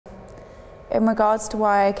In regards to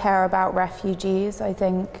why I care about refugees, I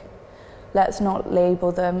think let's not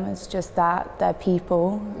label them as just that, they're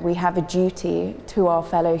people. We have a duty to our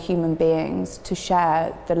fellow human beings to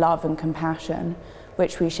share the love and compassion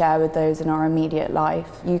which we share with those in our immediate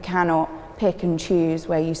life. You cannot pick and choose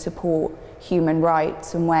where you support human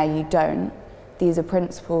rights and where you don't. These are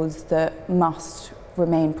principles that must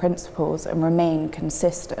remain principles and remain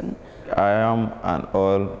consistent. I am an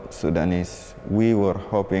all Sudanese. We were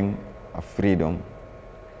hoping of freedom,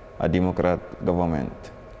 a democrat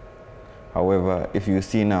government. However, if you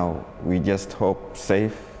see now, we just hope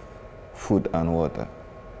safe food and water.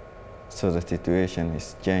 So the situation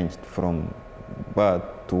is changed from bad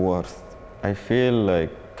to worse. I feel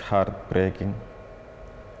like heartbreaking.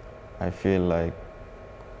 I feel like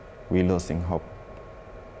we're losing hope.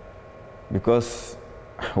 Because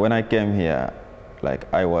when I came here,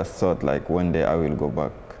 like I was thought like one day I will go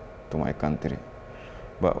back to my country.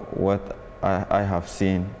 But what I have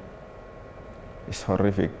seen is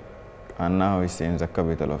horrific, and now it's in the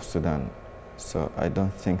capital of Sudan. So I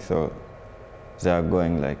don't think so they are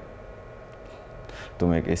going like to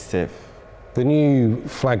make it safe. The new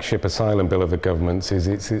flagship Asylum Bill of the government's is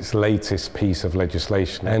its latest piece of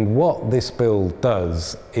legislation. And what this bill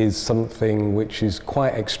does is something which is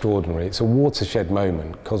quite extraordinary. It's a watershed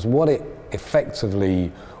moment, because what it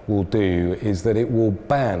effectively will do is that it will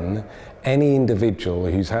ban any individual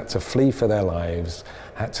who's had to flee for their lives,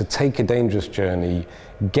 had to take a dangerous journey,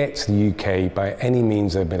 get to the UK by any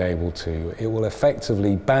means they've been able to. It will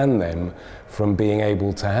effectively ban them from being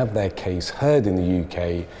able to have their case heard in the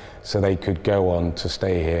UK so they could go on to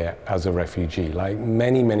stay here as a refugee, like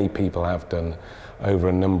many, many people have done over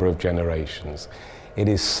a number of generations. It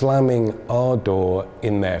is slamming our door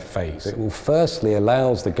in their face. It will firstly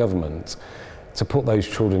allows the government to put those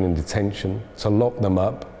children in detention, to lock them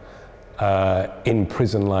up in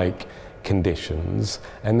prison-like conditions,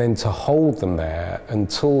 and then to hold them there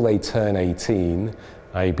until they turn 18,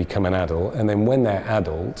 i.e. become an adult, and then when they're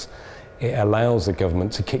adults, it allows the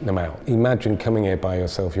government to kick them out. Imagine coming here by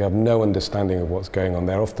yourself, you have no understanding of what's going on.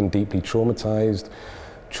 They're often deeply traumatized.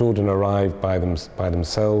 Children arrive by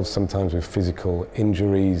themselves, sometimes with physical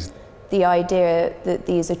injuries. The idea that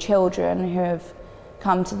these are children who have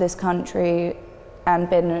come to this country and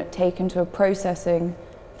been taken to a processing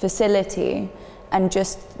facility and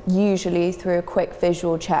just usually through a quick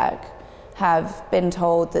visual check have been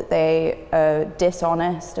told that they are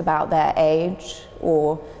dishonest about their age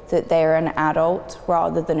or that they're an adult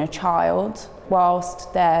rather than a child,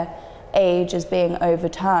 whilst their age is being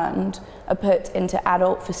overturned, are put into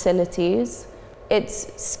adult facilities.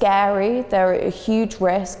 It's scary. There are a huge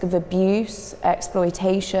risk of abuse,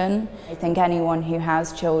 exploitation. I think anyone who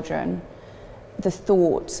has children, the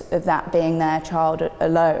thought of that being their child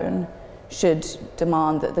alone should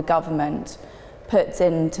demand that the government puts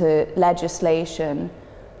into legislation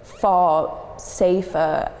far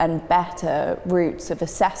safer and better routes of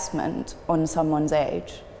assessment on someone's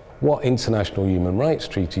age. What international human rights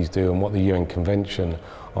treaties do and what the UN Convention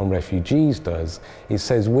on Refugees does is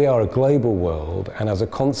says we are a global world, and as a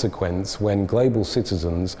consequence, when global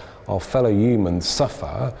citizens, our fellow humans,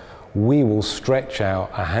 suffer, we will stretch out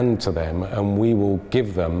a hand to them and we will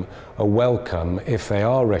give them a welcome if they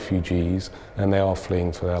are refugees and they are fleeing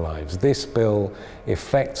for their lives. This bill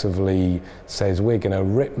effectively says we're going to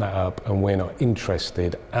rip that up and we're not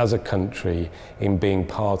interested as a country in being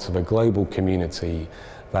part of a global community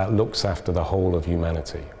that looks after the whole of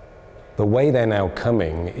humanity. The way they're now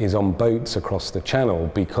coming is on boats across the channel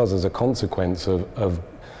because as a consequence of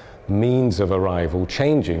means of arrival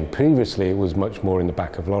changing. Previously it was much more in the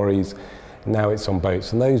back of lorries, now it's on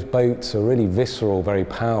boats, and those boats are really visceral, very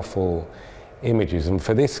powerful images, and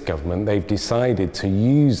for this government they've decided to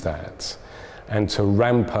use that and to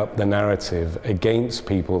ramp up the narrative against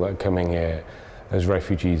people that are coming here as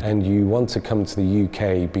refugees. And you want to come to the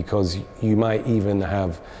UK because you might even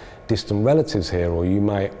have distant relatives here, or you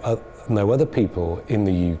might know other people in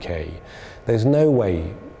the UK. There's no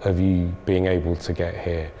way of you being able to get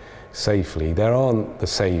here safely. There aren't the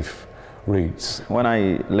safe routes. When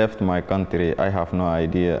I left my country, I have no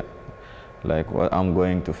idea like what I'm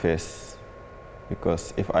going to face,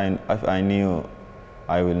 because if I knew,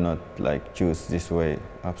 I will not like choose this way.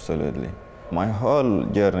 Absolutely. My whole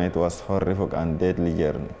journey, it was horrific and deadly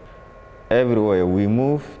journey. Everywhere we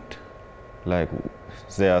moved, like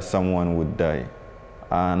there someone would die.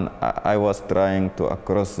 And I was trying to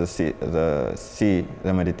cross the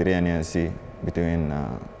Mediterranean Sea between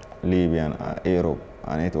Libya and Europe,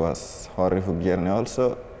 and it was horrific journey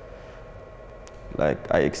also.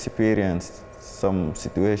 Like I experienced some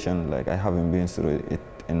situation like I haven't been through it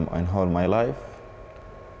in all my life.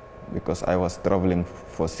 because I was traveling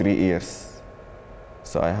for 3 years.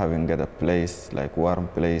 So I haven't got a place, like warm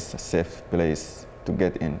place, a safe place to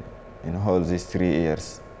get in all these 3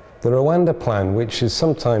 years. The Rwanda plan, which has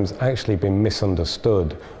sometimes actually been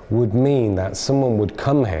misunderstood, would mean that someone would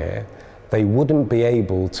come here, they wouldn't be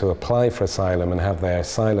able to apply for asylum and have their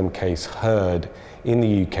asylum case heard in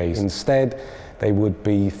the UK. Instead, they would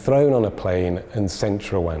be thrown on a plane and sent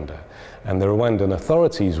to Rwanda. And the Rwandan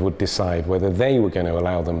authorities would decide whether they were going to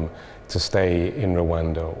allow them to stay in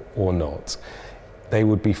Rwanda or not. They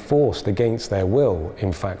would be forced against their will,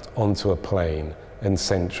 in fact, onto a plane and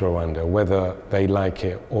sent to Rwanda, whether they like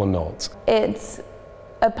it or not. It's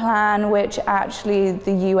a plan which actually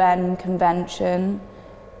the UN Convention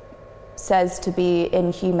says to be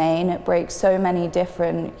inhumane. It breaks so many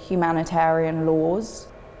different humanitarian laws.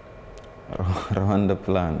 Rwanda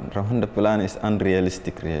plan is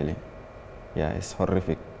unrealistic, really. Yeah, it's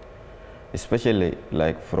horrific. Especially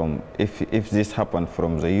like if this happened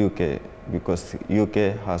from the UK, because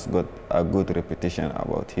UK has got a good reputation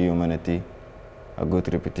about humanity, a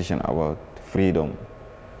good reputation about freedom.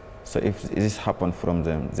 So if this happened from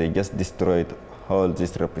them, they just destroyed all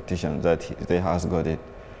this reputation that they has got it.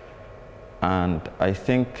 And I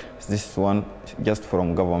think this one just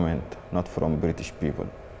from government, not from British people.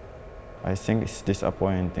 I think it's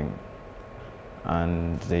disappointing.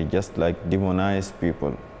 And they just like demonize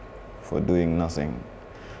people for doing nothing.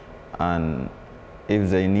 And if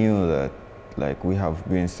they knew that like we have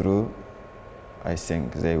been through, I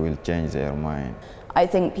think they will change their mind. I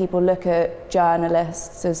think people look at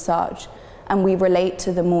journalists as such, and we relate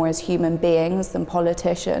to them more as human beings than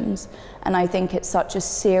politicians. And I think it's such a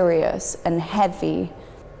serious and heavy,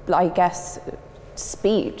 I guess,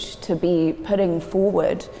 speech to be putting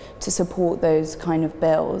forward to support those kind of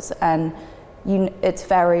bills. And it's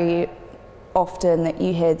very often that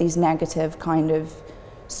you hear these negative kind of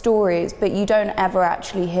stories, but you don't ever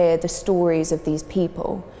actually hear the stories of these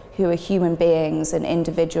people who are human beings and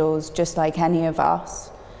individuals just like any of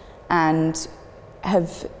us, and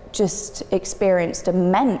have just experienced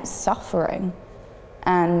immense suffering.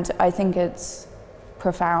 And I think it's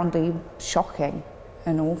profoundly shocking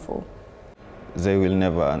and awful. They will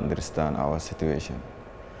never understand our situation,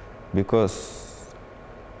 because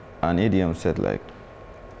an idiom said like,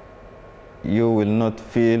 you will not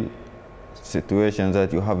feel situations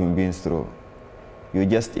that you haven't been through. You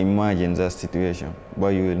just imagine that situation, but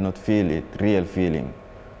you will not feel it, real feeling.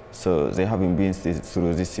 So they haven't been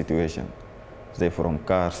through this situation. They from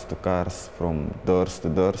cars to cars, from doors to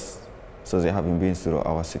doors, so they haven't been through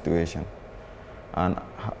our situation. And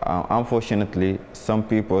unfortunately, some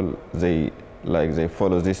people, they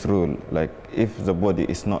follow this rule, like if the body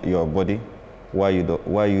is not your body, why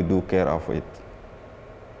you do care of it?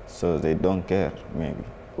 So they don't care, maybe.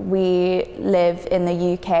 We live in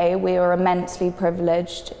the UK. We are immensely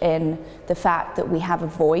privileged in the fact that we have a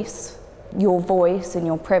voice. Your voice and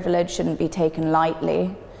your privilege shouldn't be taken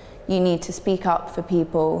lightly. You need to speak up for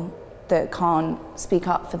people that can't speak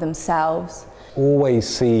up for themselves. Always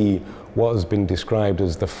see what has been described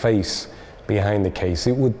as the face behind the case.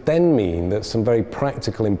 It would then mean that some very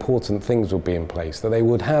practical, important things would be in place, that they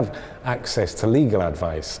would have access to legal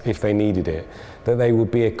advice if they needed it, that they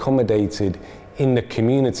would be accommodated in the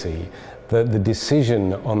community, that the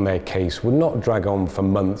decision on their case would not drag on for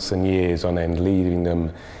months and years on end, leaving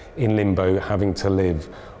them in limbo, having to live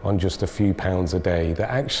on just a few pounds a day, that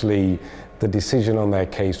actually the decision on their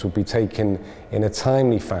case would be taken in a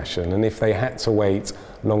timely fashion, and if they had to wait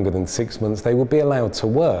longer than 6 months, they would be allowed to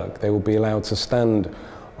work, they would be allowed to stand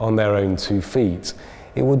on their own 2 feet.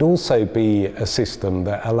 It would also be a system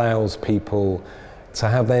that allows people to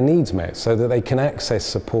have their needs met, so that they can access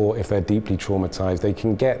support if they're deeply traumatized, they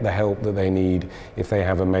can get the help that they need if they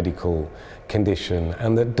have a medical condition,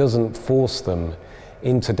 and that doesn't force them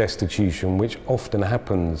into destitution, which often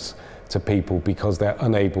happens to people because they're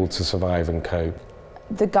unable to survive and cope.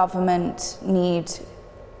 The government need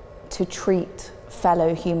to treat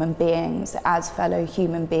fellow human beings as fellow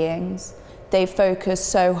human beings. They focus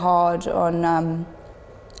so hard on,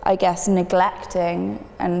 I guess, neglecting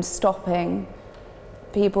and stopping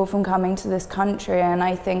people from coming to this country, and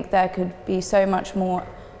I think there could be so much more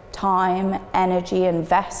time, energy,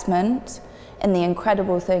 investment in the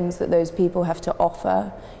incredible things that those people have to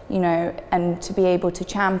offer, you know, and to be able to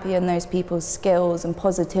champion those people's skills and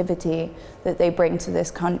positivity that they bring to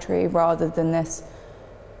this country, rather than this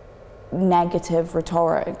negative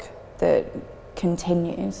rhetoric that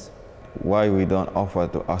continues. Why we don't offer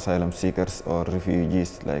to asylum seekers or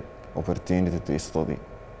refugees like opportunity to study?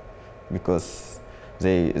 Because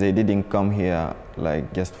they didn't come here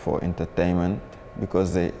like just for entertainment,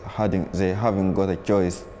 because they haven't got a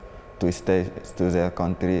choice to stay to their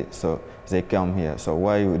country, so they come here. So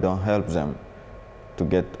why we don't help them to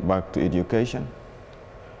get back to education?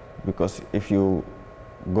 Because if you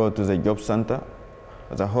go to the job center,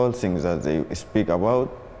 the whole thing that they speak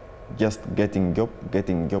about, just getting job,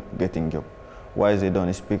 getting job, getting job. Why they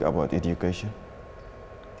don't speak about education?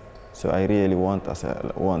 So I really want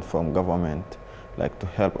from government like to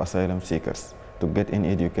help asylum seekers to get in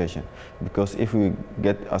education, because if we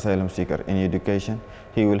get asylum seeker in education,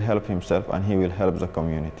 he will help himself and he will help the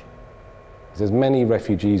community. There's many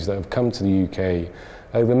refugees that have come to the UK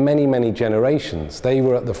over many, many generations. They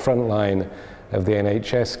were at the front line of the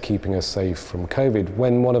NHS keeping us safe from COVID.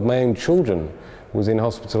 When one of my own children was in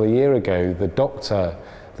hospital a year ago, the doctor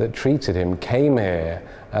that treated him came here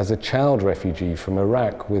as a child refugee from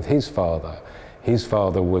Iraq with his father. His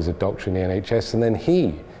father was a doctor in the NHS, and then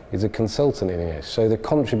he is a consultant in the NHS. So the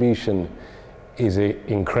contribution is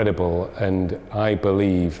incredible, and I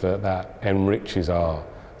believe that that enriches our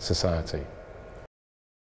society.